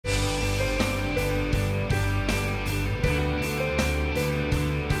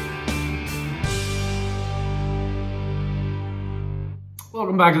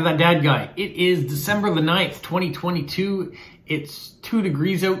Welcome back to That Dad Guy. It is December the 9th, 2022. It's 2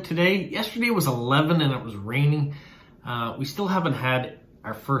 degrees out today. Yesterday was 11 and it was raining. We still haven't had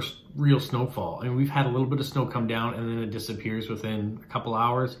our first real snowfall. I mean, we've had a little bit of snow come down and then it disappears within a couple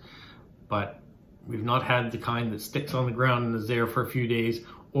hours. But we've not had the kind that sticks on the ground and is there for a few days,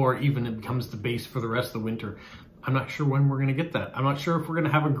 or even it becomes the base for the rest of the winter. I'm not sure when we're going to get that. I'm not sure if we're going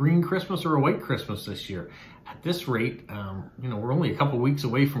to have a green Christmas or a white Christmas this year. At this rate, we're only a couple weeks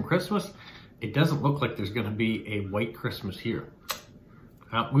away from Christmas. It doesn't look like there's going to be a white Christmas here.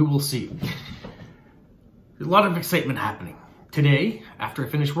 We will see. There's a lot of excitement happening. Today, after I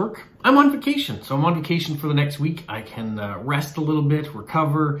finish work, I'm on vacation. So I'm on vacation for the next week. I can rest a little bit,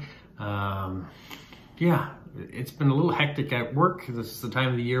 recover. It's been a little hectic at work. This is the time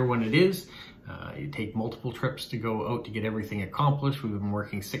of the year when it is. You take multiple trips to go out to get everything accomplished. We've been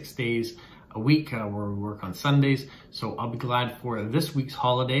working 6 days a week where we work on Sundays. So I'll be glad for this week's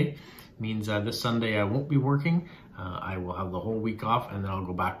holiday. It means this Sunday I won't be working. I will have the whole week off and then I'll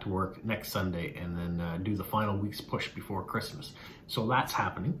go back to work next Sunday and then do the final week's push before Christmas. So that's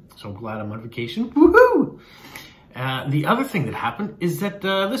happening. So I'm glad I'm on vacation. Woohoo! The other thing that happened is that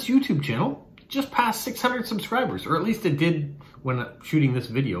this YouTube channel just passed 600 subscribers, or at least it did when shooting this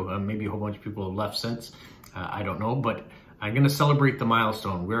video. Maybe a whole bunch of people have left since, I don't know, but I'm gonna celebrate the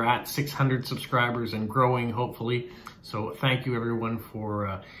milestone. We're at 600 subscribers and growing, hopefully. So thank you everyone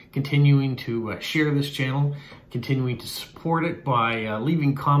for continuing to share this channel, continuing to support it by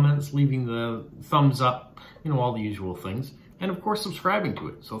leaving comments, leaving the thumbs up, all the usual things, and of course subscribing to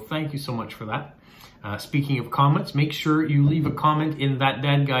it. So thank you so much for that. Speaking of comments, make sure you leave a comment in That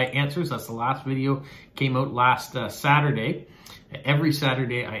Dad Guy Answers. That's the last video, came out last Saturday. Every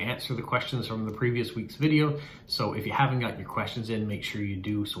Saturday I answer the questions from the previous week's video. So if you haven't got your questions in, make sure you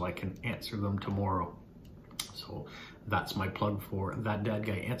do so I can answer them tomorrow. So that's my plug for That Dad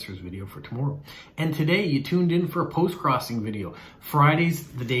Guy Answers video for tomorrow. And today you tuned in for a post-crossing video. Friday's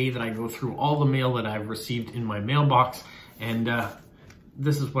the day that I go through all the mail that I've received in my mailbox, and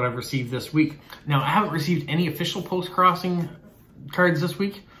this is what I've received this week. Now, I haven't received any official post-crossing cards this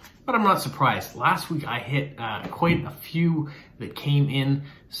week, but I'm not surprised. Last week I hit quite a few that came in,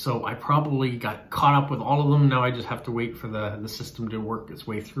 so I probably got caught up with all of them. Now I just have to wait for the system to work its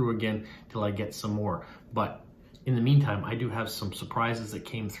way through again till I get some more. But in the meantime, I do have some surprises that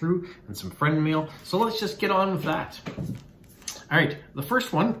came through and some friend mail. So let's just get on with that. All right, the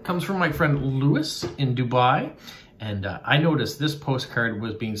first one comes from my friend Lewis in Dubai. And I noticed this postcard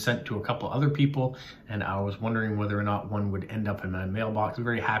was being sent to a couple other people, and I was wondering whether or not one would end up in my mailbox. I'm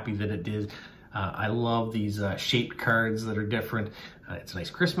very happy that it did. I love these shaped cards that are different. It's a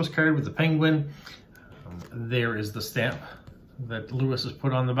nice Christmas card with the penguin. There is the stamp that Lewis has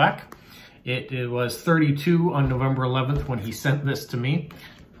put on the back. It was 32 on November 11th when he sent this to me.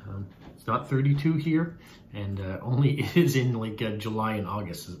 It's not 32 here, and only it is in like July and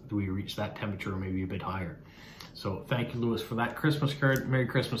August do we reach that temperature, or maybe a bit higher. So thank you, Lewis, for that Christmas card. Merry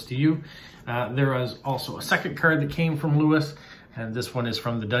Christmas to you. There was also a second card that came from Lewis, and this one is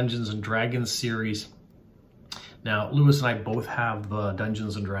from the Dungeons and Dragons series. Now, Lewis and I both have the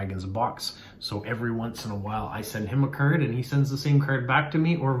Dungeons and Dragons box, so every once in a while I send him a card and he sends the same card back to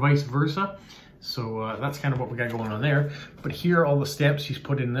me, or vice versa. So that's kind of what we got going on there. But here are all the stamps he's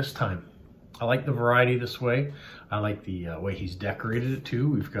put in this time. I like the variety this way. I like the way he's decorated it too.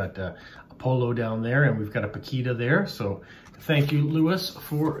 We've got a polo down there and we've got a Paquita there. So thank you, Lewis,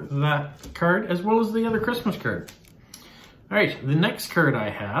 for that card, as well as the other Christmas card. All right, the next card I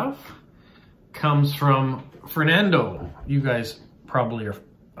have comes from Fernando. You guys probably are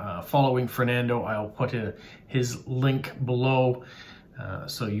following Fernando. I'll put his link below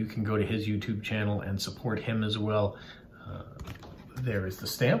so you can go to his YouTube channel and support him as well. There is the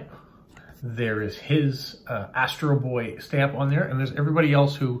stamp. There is his Astro Boy stamp on there, and there's everybody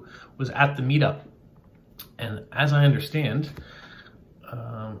else who was at the meetup. And as I understand,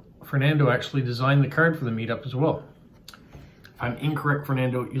 Fernando actually designed the card for the meetup as well. If I'm incorrect,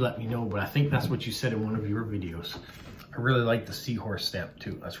 Fernando, you let me know, but I think that's what you said in one of your videos. I really like the seahorse stamp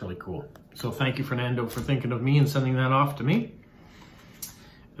too. That's really cool. So thank you, Fernando, for thinking of me and sending that off to me.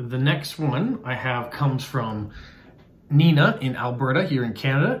 The next one I have comes from Nina in Alberta here in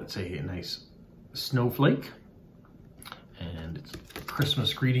Canada. It's a nice snowflake, and it's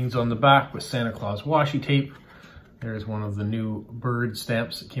Christmas greetings on the back with Santa Claus washi tape. There's one of the new bird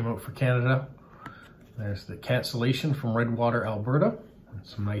stamps that came out for Canada. There's the cancellation from Redwater, Alberta. And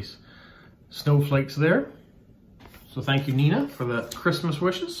some nice snowflakes there. So thank you, Nina, for the Christmas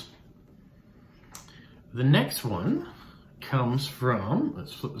wishes. The next one comes from,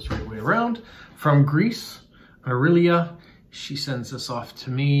 let's flip this right way around, from Greece, Aurelia she sends this off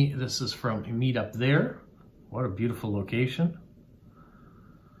to me. This is from Meet Up There. What a beautiful location.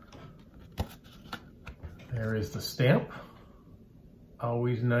 There is the stamp.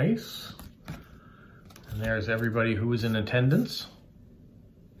 Always nice. And there's everybody who was in attendance.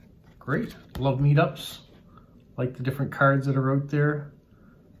 Great. Love meetups. Like the different cards that are out there.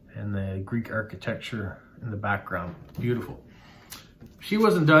 And the Greek architecture in the background. Beautiful. She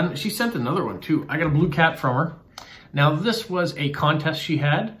wasn't done. She sent another one too. I got a blue cat from her. Now this was a contest she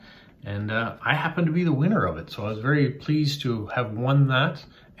had, and I happened to be the winner of it. So I was very pleased to have won that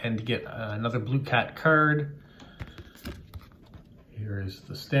and to get another blue cat card. Here is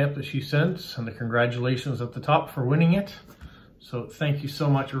the stamp that she sent and the congratulations at the top for winning it. So thank you so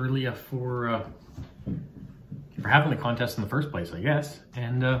much, Aurelia, for having the contest in the first place, I guess,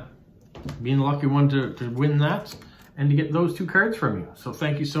 and being the lucky one to win that and to get those two cards from you. So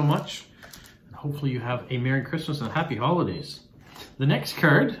thank you so much. Hopefully you have a Merry Christmas and Happy Holidays. The next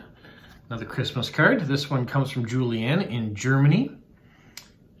card, another Christmas card. This one comes from Julianne in Germany.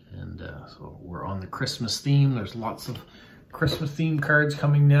 And so we're on the Christmas theme. There's lots of Christmas themed cards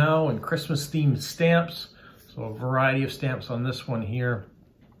coming now and Christmas themed stamps. So a variety of stamps on this one here,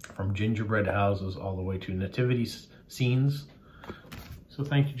 from gingerbread houses all the way to nativity scenes. So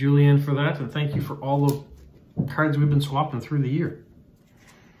thank you, Julianne, for that. And thank you for all the cards we've been swapping through the year.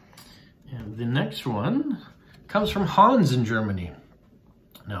 And the next one comes from Hans in Germany.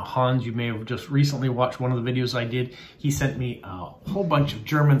 Now Hans, you may have just recently watched one of the videos I did. He sent me a whole bunch of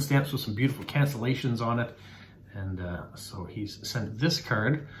German stamps with some beautiful cancellations on it. And so he's sent this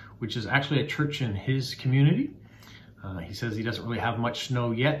card, which is actually a church in his community. He says he doesn't really have much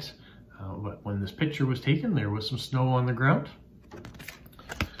snow yet, but when this picture was taken, there was some snow on the ground.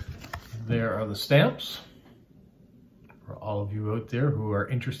 There are the stamps. For all of you out there who are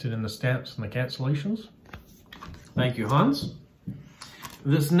interested in the stamps and the cancellations. Thank you, Hans.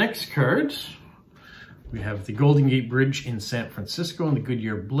 This next card, we have the Golden Gate Bridge in San Francisco and the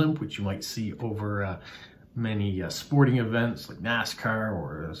Goodyear Blimp, which you might see over many sporting events like NASCAR,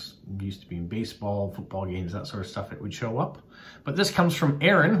 or as used to be in baseball, football games, that sort of stuff. It would show up. But this comes from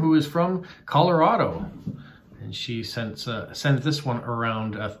Erin, who is from Colorado. And she sent this one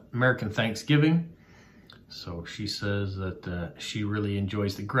around American Thanksgiving. So she says that she really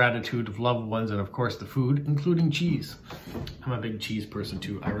enjoys the gratitude of loved ones and of course the food, including cheese. I'm a big cheese person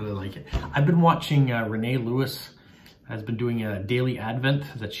too. I really like it. I've been watching Renee Lewis has been doing a daily advent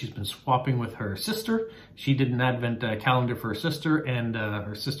that she's been swapping with her sister. She did an advent calendar for her sister, and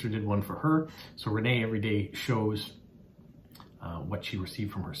her sister did one for her. So Renee every day shows what she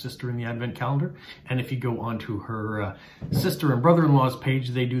received from her sister in the advent calendar. And if you go onto her sister and brother-in-law's page,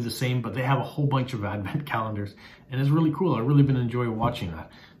 they do the same, but they have a whole bunch of advent calendars, and it's really cool. I've really been enjoying watching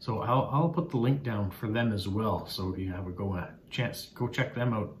that. So I'll put the link down for them as well. So if you have a chance, go check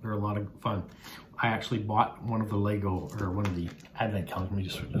them out. They're a lot of fun. I actually bought one of the Lego, or one of the advent calendars. Let me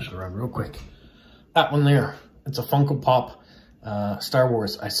just switch this around real quick. That one there, it's a Funko Pop Star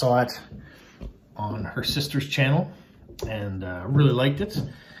Wars. I saw it on her sister's channel and really liked it.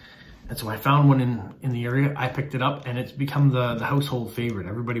 And so I found one in the area. I picked it up and it's become the household favorite.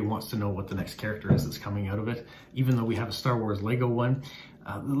 Everybody wants to know what the next character is that's coming out of it, even though we have a Star Wars Lego one.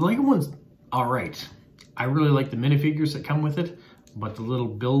 The Lego one's all right. I really like the minifigures that come with it, but the little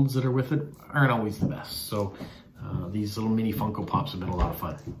builds that are with it aren't always the best. So these little mini Funko Pops have been a lot of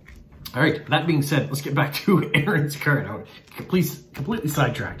fun. All right, that being said, let's get back to Erin's card. I was completely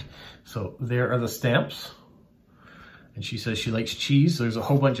sidetracked. So there are the stamps. And she says she likes cheese. There's a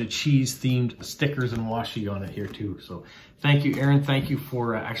whole bunch of cheese-themed stickers and washi on it here too. So thank you, Erin. Thank you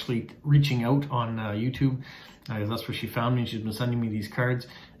for actually reaching out on YouTube. That's where she found me, and she's been sending me these cards.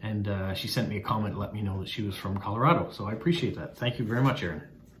 And she sent me a comment to let me know that she was from Colorado. So I appreciate that. Thank you very much, Erin.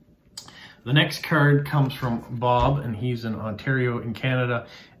 The next card comes from Bob, and he's in Ontario in Canada.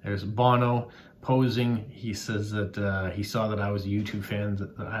 There's Bono posing. He says that he saw that I was a YouTube fan,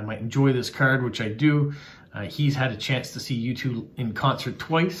 that I might enjoy this card, which I do. He's had a chance to see U2 in concert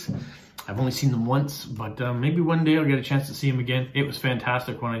twice. I've only seen them once, but maybe one day I'll get a chance to see them again. It was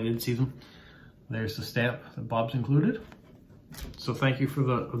fantastic when I did see them. There's the stamp that Bob's included. So thank you for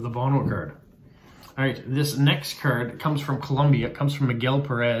the Bono card. All right, this next card comes from Colombia. It comes from Miguel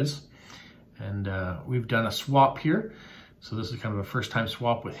Perez. And we've done a swap here. So this is kind of a first time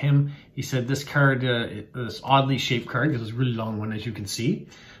swap with him. He said this card, this oddly shaped card, this is a really long one as you can see,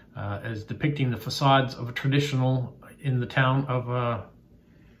 is depicting the facades of a traditional in the town of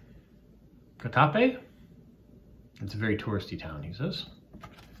Catape. It's a very touristy town, he says.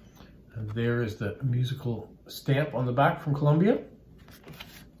 And there is the musical stamp on the back from Colombia.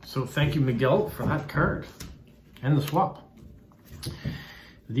 So thank you, Miguel, for that card and the swap.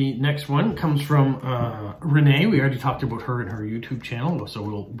 The next one comes from Renee. We already talked about her and her YouTube channel, so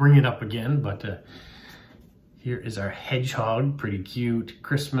we'll bring it up again. But here is our hedgehog, pretty cute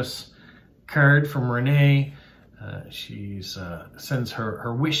Christmas card from Renee. She sends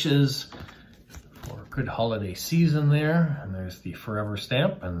her wishes for a good holiday season there. And there's the forever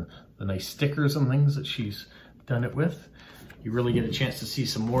stamp and the nice stickers and things that she's done it with. You really get a chance to see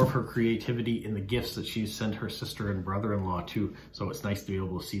some more of her creativity in the gifts that she's sent her sister and brother-in-law too. So it's nice to be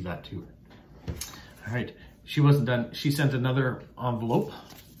able to see that too. All right, she wasn't done. She sent another envelope,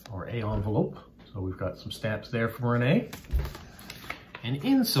 or a envelope. So we've got some stamps there from Renee. And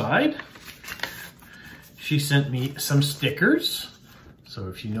inside, she sent me some stickers. So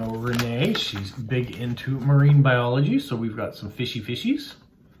if you know Renee, she's big into marine biology. So we've got some fishies,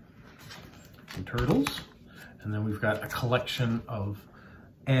 some turtles. And then we've got a collection of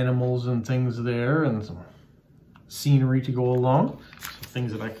animals and things there and some scenery to go along. So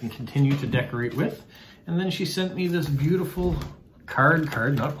things that I can continue to decorate with. And then she sent me this beautiful card,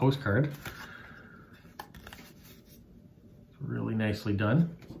 not postcard. Really nicely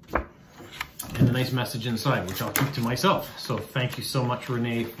done. And a nice message inside, which I'll keep to myself. So thank you so much,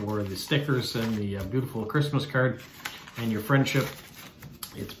 Renee, for the stickers and the beautiful Christmas card and your friendship.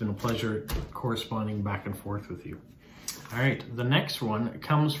 It's been a pleasure corresponding back and forth with you. All right, the next one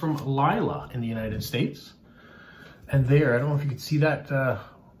comes from Lila in the United States. And there, I don't know if you can see that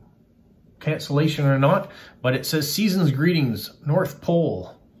cancellation or not, but it says Season's Greetings, North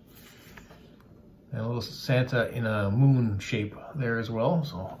Pole. And a little Santa in a moon shape there as well.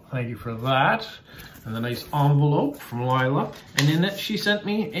 So thank you for that. And the nice envelope from Lila. And in it, she sent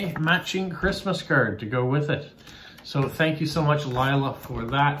me a matching Christmas card to go with it. So thank you so much, Lila, for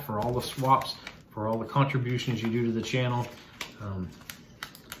that, for all the swaps, for all the contributions you do to the channel.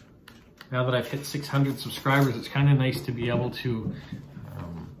 Now that I've hit 600 subscribers, it's kind of nice to be able to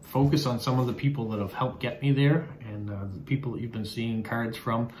focus on some of the people that have helped get me there. And the people that you've been seeing cards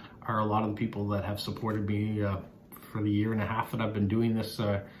from are a lot of the people that have supported me for the year and a half that I've been doing this.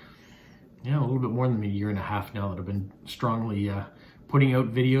 A little bit more than a year and a half now that I've been strongly putting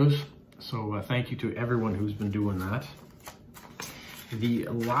out videos. So thank you to everyone who's been doing that. The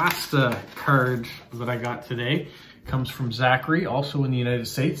last card that I got today comes from Zachary, also in the United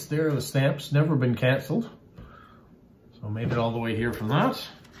States. There are the stamps, never been canceled. So made it all the way here from that.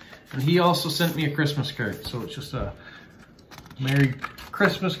 And he also sent me a Christmas card. So it's just a Merry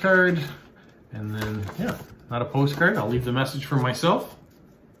Christmas card. And then, yeah, not a postcard. I'll leave the message for myself.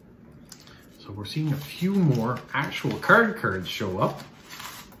 So we're seeing a few more actual cards show up,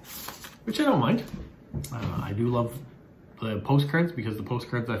 which I don't mind. I do love the postcards because the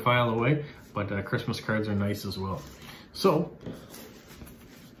postcards I file away, but Christmas cards are nice as well. So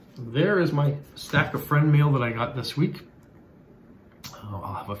there is my stack of friend mail that I got this week.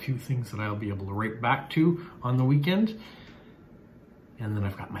 I'll have a few things that I'll be able to write back to on the weekend. And then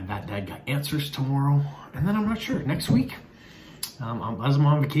I've got my That Dad Guy answers tomorrow. And then I'm not sure, next week, as I'm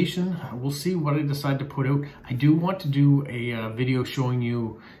on vacation, we'll see what I decide to put out. I do want to do a video showing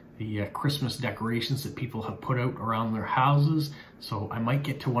you the Christmas decorations that people have put out around their houses. So I might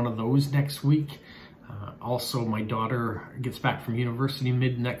get to one of those next week. Also, my daughter gets back from university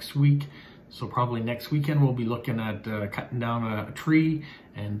mid next week. So probably next weekend we'll be looking at cutting down a tree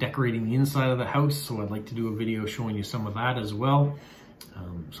and decorating the inside of the house. So I'd like to do a video showing you some of that as well.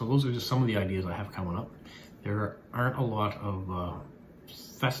 So those are just some of the ideas I have coming up. There aren't a lot of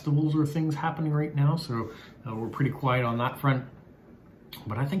festivals or things happening right now, so we're pretty quiet on that front.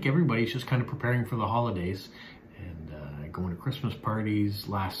 But I think everybody's just kind of preparing for the holidays and going to Christmas parties,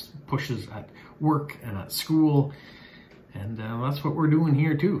 last pushes at work and at school. And that's what we're doing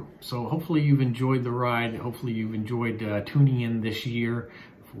here too. So hopefully you've enjoyed the ride. Hopefully you've enjoyed tuning in this year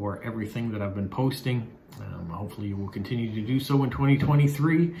for everything that I've been posting. Hopefully you will continue to do so in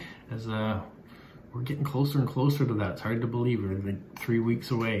 2023 as we're getting closer and closer to that. It's hard to believe we're like 3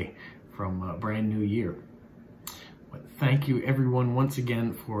 weeks away from a brand new year. But thank you everyone once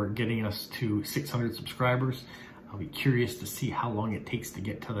again for getting us to 600 subscribers. I'll be curious to see how long it takes to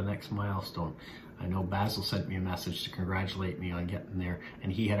get to the next milestone. I know Basil sent me a message to congratulate me on getting there,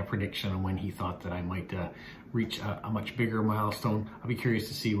 and he had a prediction on when he thought that I might reach a much bigger milestone. I'll be curious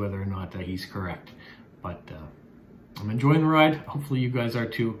to see whether or not he's correct. But I'm enjoying the ride. Hopefully you guys are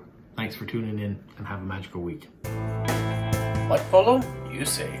too. Thanks for tuning in and have a magical week. What, Polo? You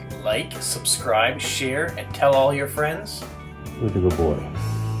say like, subscribe, share, and tell all your friends? Who's a good boy?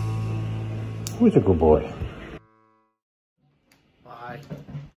 Who's a good boy?